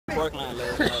work line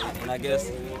last night, and I guess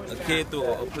a kid threw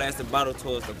a plastic bottle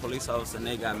towards the police officer, and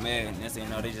they got mad. And next thing you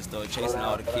know, they just started chasing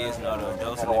all the kids and all the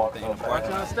adults and everything in the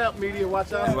parking lot. Step, media,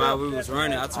 watch out. And while we was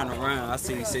running, I turned around, I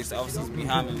seen 6 officers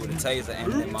behind me with a taser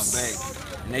aiming at my back.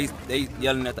 And they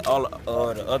yelling at the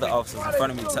other officers in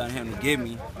front of me, telling him to get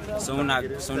me. Soon I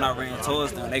ran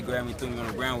towards them. They grabbed me, threw me on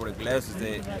the ground where the glass was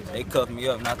at. They cuffed me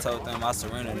up, and I told them I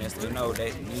surrendered. And they know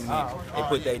they need me. They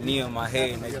put their knee on my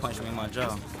head and they punched me in my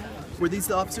jaw. Were these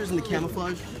the officers in the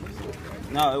camouflage?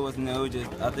 No, it wasn't. It was just,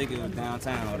 I think it was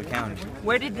downtown or the county.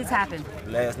 Where did this happen?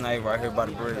 Last night, right here by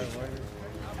the bridge.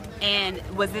 And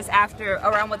was this after?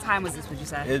 Around what time was this? Would you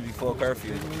say? It was before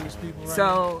curfew.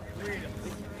 So.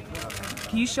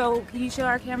 Can you show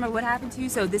our camera what happened to you?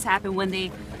 So this happened when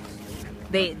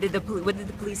what did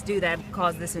the police do that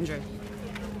caused this injury?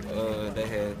 They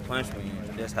had punched me.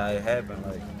 That's how it happened.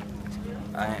 Like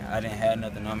I didn't have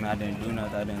nothing on me. I didn't do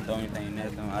nothing. I didn't throw anything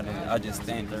at them. I just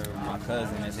stand there with my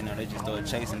cousin. And, you know, they just started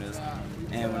chasing us.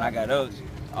 And when I got up,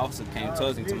 officer came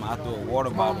towards me. I threw a water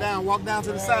bottle. Walk down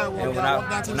to the sidewalk. And when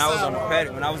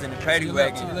I was in the paddy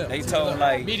wagon, they told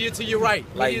like media to your right.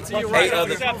 Like 8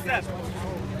 other.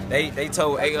 They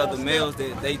told 8 other males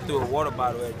that they threw a water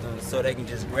bottle at them so they can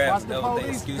just grab them. That was their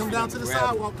excuse. Come down to the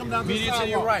sidewalk. Come down to the sidewalk. Media to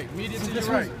your right. Media to your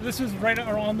right. This was right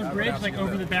on the bridge, like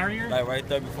over the barrier? Like right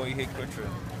there before you hit Quick-Trip.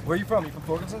 Where you from? You from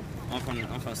Ferguson? I'm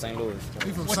from St. Louis.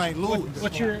 You from St. Louis?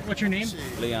 What's your name?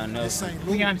 Leon Nelson.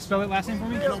 Leon, spell it last name for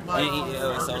me.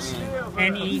 N-E-L-S-O-N.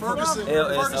 N-E. Ferguson.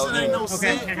 L-S-O-N. Ain't no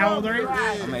Okay. And how old are you?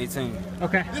 I'm 18.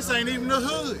 Okay. This ain't even the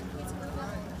hood.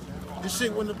 This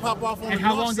shit wouldn't pop off on and the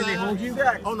how north long side. did they hold you?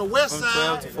 On the west From side.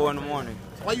 12 to 4 in the morning.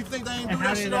 Why you think they ain't do And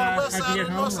that shit on the west side or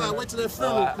the north side? Wait till that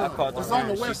funeral. I caught the It's on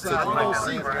the friend. west She side. took You me. gonna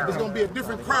see. There's gonna be a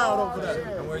different crowd over there.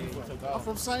 I'm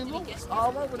from St. Louis.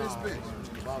 All over this bitch.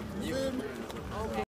 You feel me?